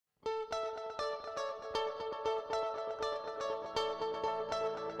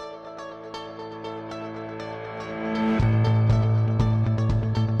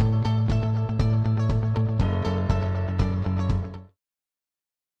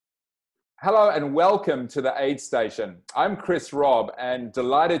Hello and welcome to the Aid Station. I'm Chris Robb and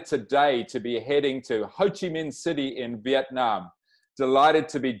delighted today to be heading to Ho Chi Minh City in Vietnam. Delighted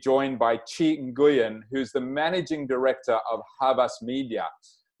to be joined by Chi Nguyen, who's the Managing Director of Havas Media.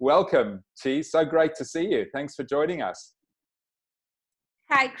 Welcome, Chi. So great to see you. Thanks for joining us.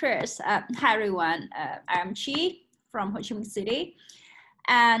 Hi, Chris. Hi, everyone. I'm Chi from Ho Chi Minh City.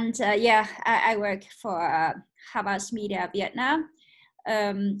 And I work for Havas Media Vietnam.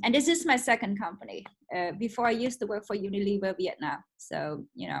 And this is my second company. Before I used to work for Unilever Vietnam. So,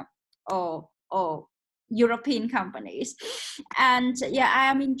 all European companies. And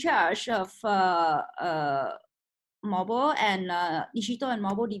I am in charge of mobile and digital and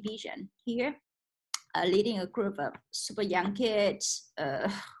mobile division here. Leading a group of super young kids,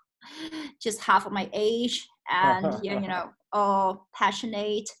 just half of my age, and all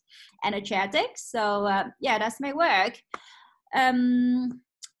passionate, energetic. So that's my work. I'm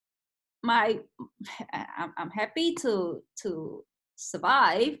happy to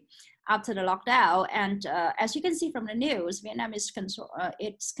survive after the lockdown, and as you can see from the news, Vietnam is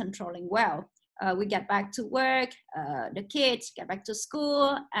it's controlling well. We get back to work, the kids get back to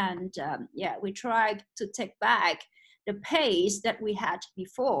school, and we try to take back the pace that we had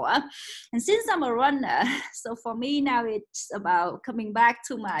before. And since I'm a runner, so for me now it's about coming back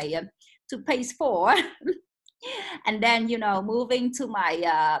to my to pace 4, and then moving to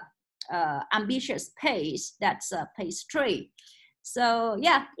my ambitious pace, that's pace 3. So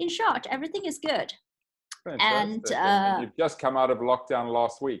in short, everything is good. Fantastic. And you've just come out of lockdown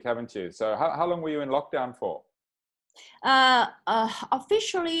last week, haven't you? So how long were you in lockdown for?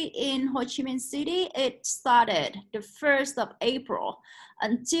 Officially in Ho Chi Minh City, it started the 1st of April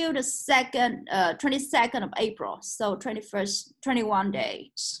until the 22nd of April. So 21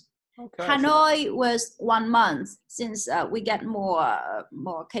 days. Okay, Hanoi was 1 month since we get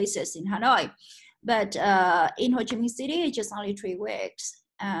more cases in Hanoi. But in Ho Chi Minh City, it's just only 3 weeks.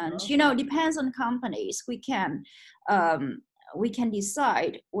 And depends on companies. We can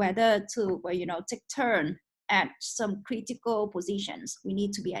decide whether to take turn at some critical positions. We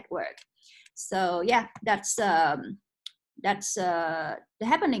need to be at work. So that's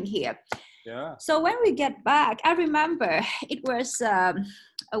happening here. Yeah. So when we get back, I remember it was a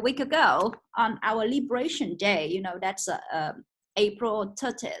week ago on our Liberation Day. That's April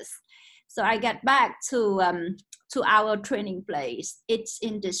 30th. So I get back to our training place. It's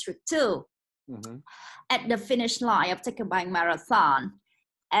in District 2, at the finish line of Take a Bike Marathon.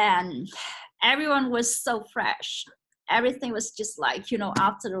 And everyone was so fresh. Everything was just like,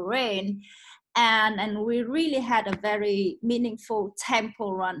 after the rain. And we really had a very meaningful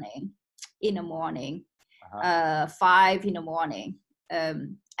tempo running in the morning, 5 in the morning.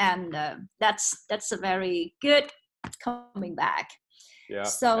 That's a very good coming back. Yeah.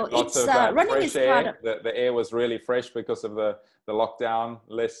 So lots it's of running fresh is air. part of The air was really fresh because of the lockdown.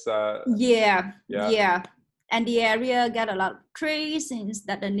 Less. Yeah. And the area got a lot of trees since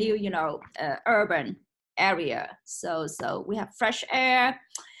that the new urban area. So we have fresh air,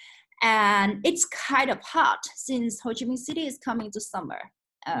 and it's kind of hot since Ho Chi Minh City is coming to summer.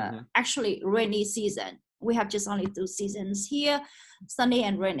 Actually, rainy season. We have just only 2 seasons here, sunny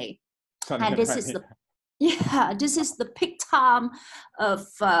and rainy. This is the peak time of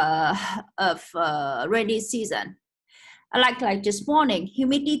rainy season. Like this morning,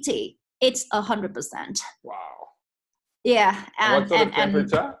 humidity, it's 100%. Wow. Yeah. And what sort of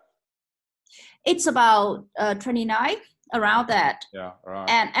temperature? It's about 29, around that. Yeah, right.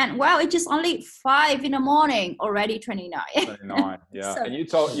 And well, it's just only 5 in the morning, already 29. 29, yeah. So, and you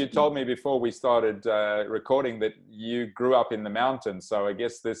told me before we started recording that you grew up in the mountains. So I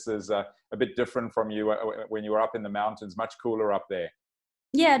guess this is a bit different from you when you were up in the mountains, much cooler up there.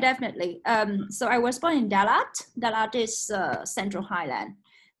 Yeah, definitely. So I was born in Dalat. Dalat is Central Highland.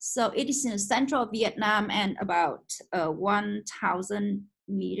 So it is in the central of Vietnam and about 1,000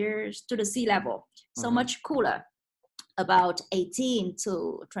 meters to the sea level. So much cooler, about 18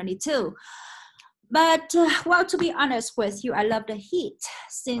 to 22. But well, to be honest with you, I love the heat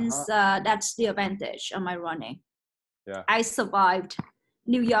since that's the advantage of my running. Yeah. I survived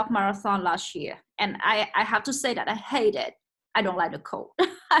New York Marathon last year, and I have to say that I hate it. I don't like the cold.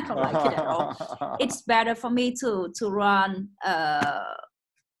 I don't like it at all. It's better for me to run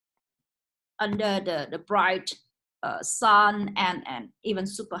under the bright sun and even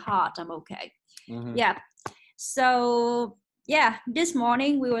super hot. I'm okay. Yeah. So this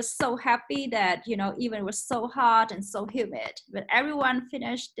morning we were so happy that even it was so hot and so humid, but everyone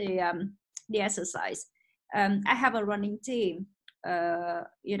finished the exercise. I have a running team,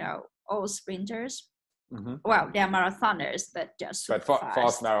 all sprinters. Well, they're marathoners, but they're super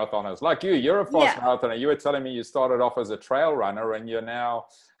fast marathoners like you. You're a fast marathoner. You were telling me you started off as a trail runner, and you're now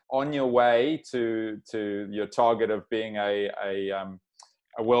on your way to your target of being a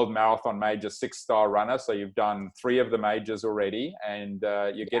world marathon major 6-star runner. So you've done 3 of the majors already, and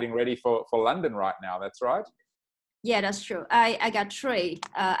you're getting ready for London right now. That's right. Yeah, that's true. I got 3.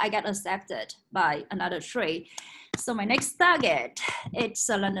 I got accepted by another 3. So my next target, it's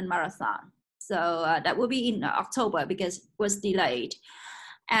a London Marathon. So that will be in October because it was delayed.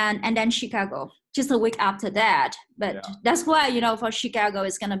 And then Chicago, just a week after that. But that's why, you know, for Chicago,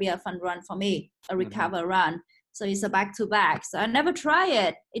 it's going to be a fun run for me, a recover run. So it's a back-to-back. So I never try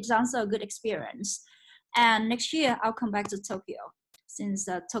it. It's also a good experience. And next year, I'll come back to Tokyo since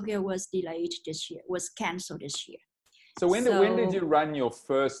Tokyo was delayed this year, was canceled this year. So when did you run your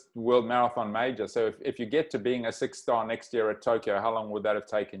first world marathon major? So if you get to being a 6-star next year at Tokyo, how long would that have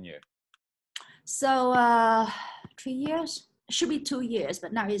taken you? So 3 years. It should be 2 years,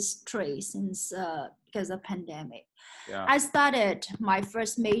 but now it's 3 since because of pandemic. Yeah. I started my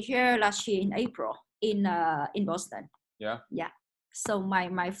first major last year in April in Boston. Yeah. Yeah. So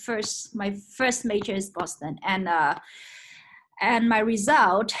my first major is Boston, and my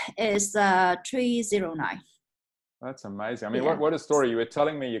result is 3:09. That's amazing. I mean, what a story. You were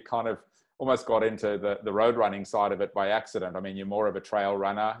telling me you kind of almost got into the road running side of it by accident. I mean, you're more of a trail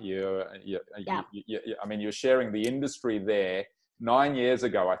runner. I mean, you're sharing the industry there. 9 years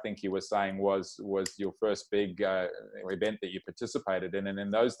ago, I think you were saying was your first big event that you participated in. And in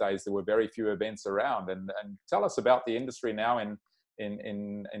those days, there were very few events around. And tell us about the industry now in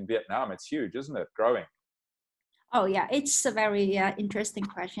Vietnam. It's huge, isn't it? Growing. Oh yeah, it's a very interesting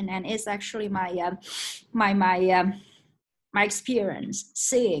question, and it's actually my experience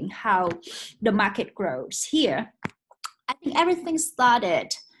seeing how the market grows here. I think everything started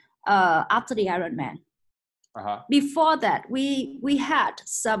after the Ironman. Before that, we had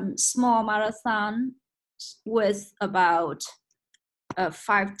some small marathon with about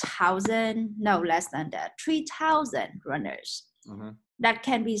 5,000, no less than that, 3,000 runners. That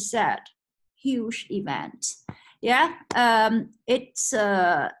can be said huge event. Yeah, it's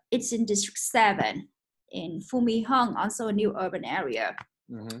in District 7 in Phu My Hung, also a new urban area.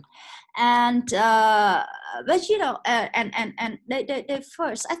 And but you know, and they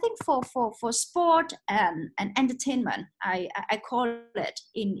first, I think for sport and entertainment, I call it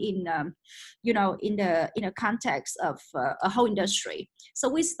in you know, in a context of a whole industry. So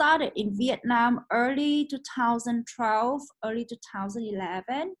we started in Vietnam early 2012, early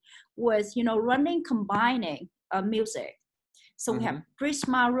 2011 with, you know, running combining music. So we have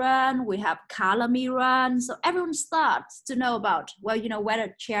Prisma Run, we have Color Me Run. So everyone starts to know about, well, you know,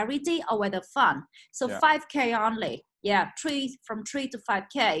 whether charity or whether fun. So 5K only. Yeah, from 3 to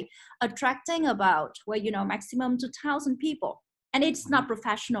 5K, attracting about, well, you know, maximum 2,000 people. And it's not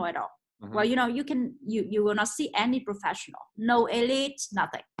professional at all. Well, you know, you will not see any professional, no elite,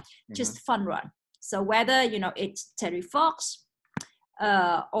 nothing, just fun run. So whether, you know, it's Terry Fox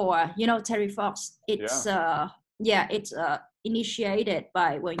or, you know, Terry Fox, it's, it's initiated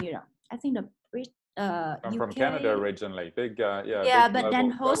by, well, you know, I think I'm UK. from Canada originally, big but global,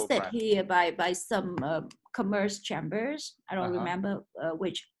 then hosted brand. here by some commerce chambers. I don't remember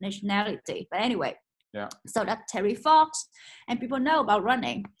which nationality, but anyway. So that Terry Fox, and people know about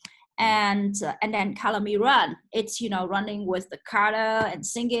running. And then Color Me Run, it's, you know, running with the Carter and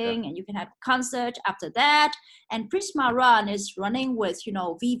singing, and you can have a concert after that. And Prisma Run is running with, you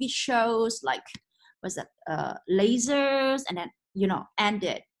know, VV shows like, was it lasers, and then, you know,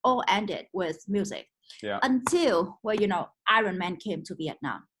 ended with music until, well, you know, Ironman came to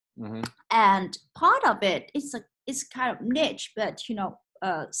Vietnam. And part of it is kind of niche, but, you know,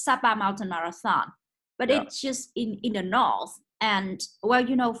 Sapa Mountain Marathon, but it's just in the north. And, well,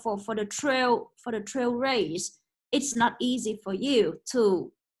 you know, for the trail race, it's not easy for you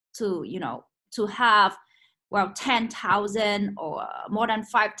to you know, to have, well, 10,000 or more than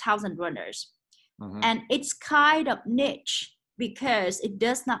 5,000 runners. And it's kind of niche because it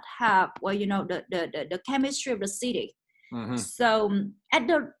does not have, well, you know, the chemistry of the city. So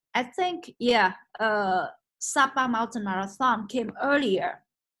I think Sapa Mountain Marathon came earlier,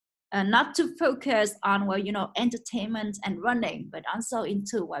 not to focus on, well, you know, entertainment and running, but also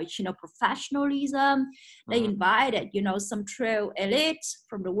into, well, you know, professionalism. They invited, you know, some trail elites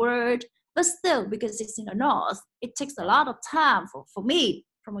from the world, but still, because it's in the north, it takes a lot of time for me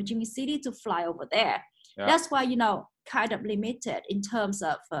from Ho Chi Minh City to fly over there. That's why, you know, kind of limited in terms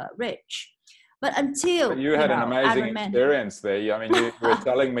of reach. But until, You had an amazing Ironman. experience there. I mean, you were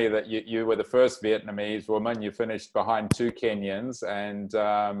telling me that you were the first Vietnamese woman. You finished behind two Kenyans, and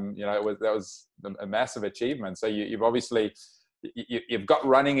that was a massive achievement. So you've obviously you've got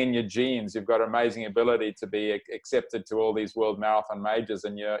running in your genes. You've got amazing ability to be accepted to all these world marathon majors,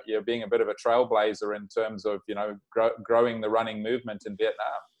 and you're being a bit of a trailblazer in terms of growing the running movement in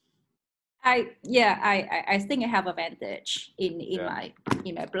Vietnam. I think I have advantage in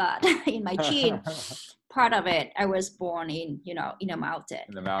my blood, in my gene. Part of it, I was born in a mountain.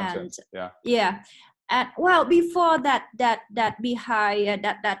 In the mountains, and, yeah. And well, before that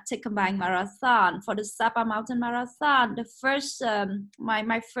combined marathon, for the Sapa Mountain Marathon, the first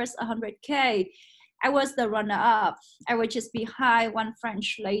my first 100K, I was the runner up. I was just behind one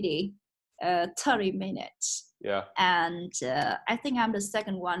French lady, 30 minutes. Yeah. And I think I'm the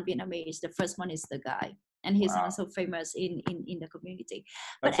second one Vietnamese. The first one is the guy, and he's also famous in the community.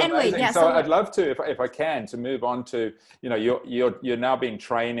 But That's anyway, amazing. yeah. So I'd love to, if I can, to move on to you're now been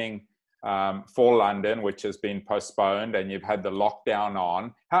training for London, which has been postponed, and you've had the lockdown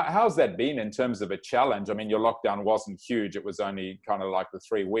on. How's that been in terms of a challenge? I mean, your lockdown wasn't huge; it was only kind of like the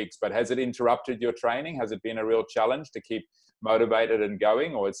 3 weeks. But has it interrupted your training? Has it been a real challenge to keep motivated and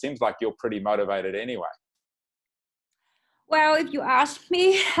going, or it seems like you're pretty motivated anyway? Well, if you ask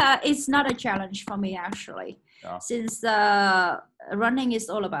me, it's not a challenge for me actually, since running is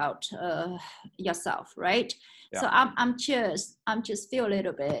all about yourself, right? Yeah. So I'm just feel a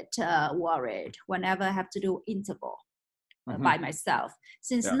little bit worried whenever I have to do interval by myself,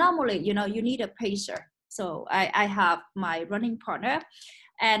 since normally you need a pacer. So I have my running partner,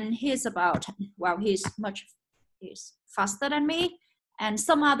 and he's faster than me, and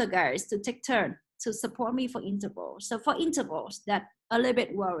some other guys to take turn to support me for intervals. So for intervals, that a little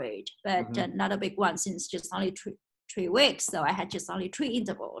bit worried, but not a big one, since just only three weeks. So I had just only 3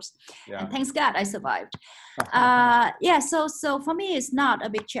 intervals, and thanks God I survived. So for me, it's not a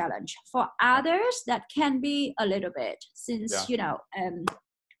big challenge. For others, that can be a little bit, since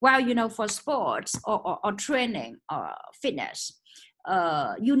for sports or training or fitness,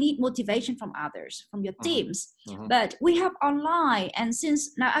 you need motivation from others, from your teams. But we have online, and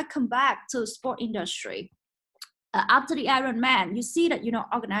since now I come back to sport industry, after the Ironman, you see that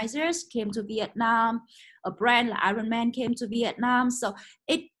organizers came to Vietnam, a brand like Ironman came to Vietnam. So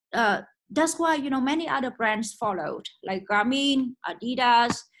it that's why many other brands followed, like Garmin,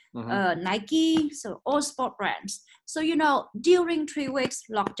 Adidas, Nike, so all sport brands. So during 3 weeks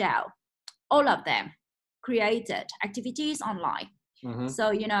lockdown, all of them created activities online.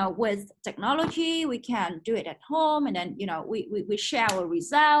 So with technology, we can do it at home, and then we share our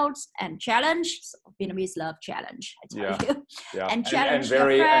results and challenge. So Vietnamese love challenge, I tell you. And challenge your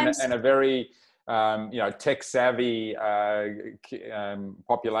friends. And a very tech savvy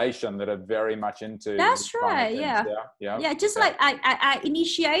population that are very much into. That's right. Yeah. Just like I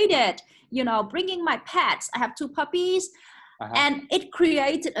initiated, bringing my pets. I have 2 puppies, and it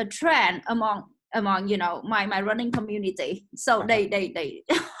created a trend among my running community. So they they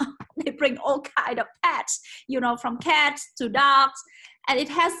bring all kind of pets, from cats to dogs, and it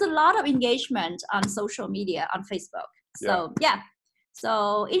has a lot of engagement on social media, on Facebook. So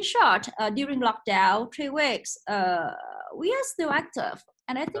so in short, during lockdown 3 weeks, we are still active,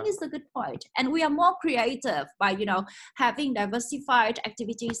 and I think it's a good point. And we are more creative by having diversified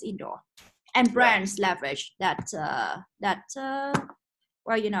activities indoor, and brands leverage that that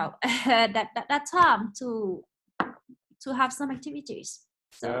time to have some activities.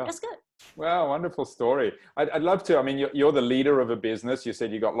 So that's good. Well, wonderful story. I'd love to. I mean, you're the leader of a business. You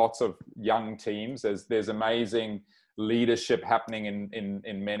said you got lots of young teams. There's amazing leadership happening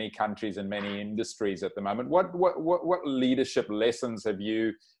in many countries and many industries at the moment. What leadership lessons have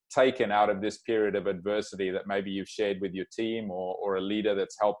you taken out of this period of adversity that maybe you've shared with your team, or a leader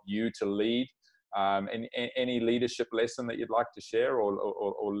that's helped you to lead? Any leadership lesson that you'd like to share,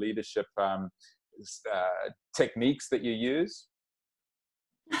 or leadership techniques that you use?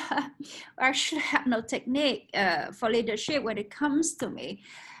 I should have no technique for leadership when it comes to me.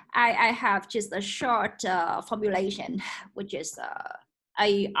 I have just a short formulation, which is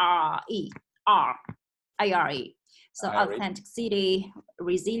ARE. So authenticity,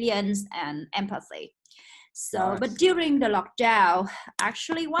 resilience, and empathy. So, but during the lockdown,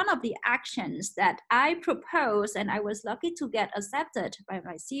 actually one of the actions that I proposed, and I was lucky to get accepted by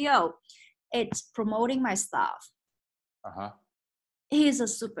my CEO, it's promoting my staff. He's a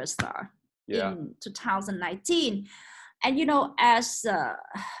superstar in 2019. And, as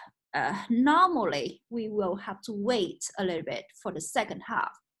normally we will have to wait a little bit for the second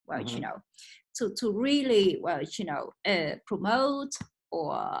half, to really, promote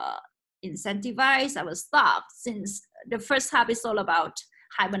or incentivize our staff, since the first half is all about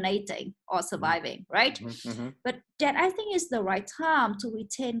hibernating or surviving, right? But that I think is the right time to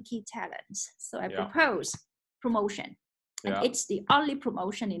retain key talents. So I propose promotion. And it's the only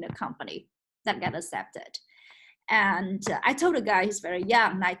promotion in the company that got accepted. And I told the guy, he's very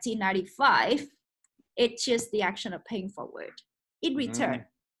young, 1995, it's just the action of paying forward. In return,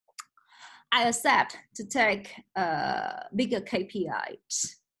 I accept to take bigger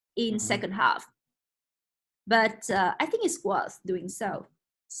KPIs in second half. But I think it's worth doing so,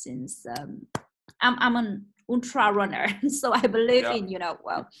 since I'm an ultra runner. So I believe in,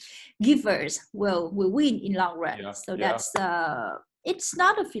 givers will win in long run. So that's, it's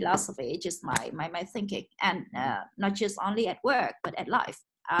not a philosophy, it's just my thinking. And not just only at work, but at life.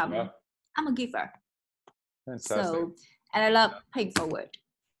 I'm a giver. Fantastic. So, and I love paying forward.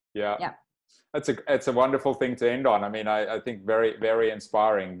 Yeah. It's a wonderful thing to end on. I mean, I think very, very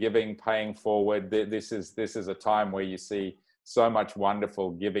inspiring. Giving, paying forward. This is a time where you see so much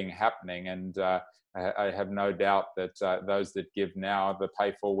wonderful giving happening, and I have no doubt that those that give now, the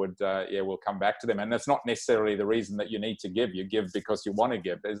pay forward, will come back to them. And that's not necessarily the reason that you need to give. You give because you want to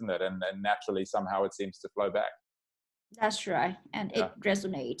give, isn't it? And naturally, somehow it seems to flow back. That's right, and it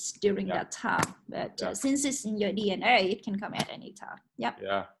resonates during that time. But since it's in your DNA, it can come at any time.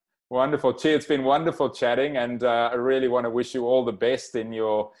 Yeah. Wonderful. Chi, it's been wonderful chatting, and I really want to wish you all the best in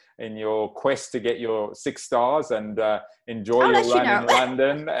your quest to get your 6 stars, and enjoy your run in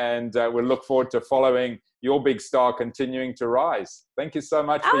London. And we'll look forward to following your big star continuing to rise. Thank you so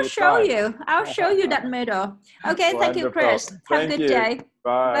much for your time. I'll show you that medal. Okay, thank you, Chris. Have a good day.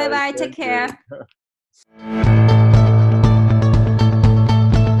 Bye. Bye-bye. Take care.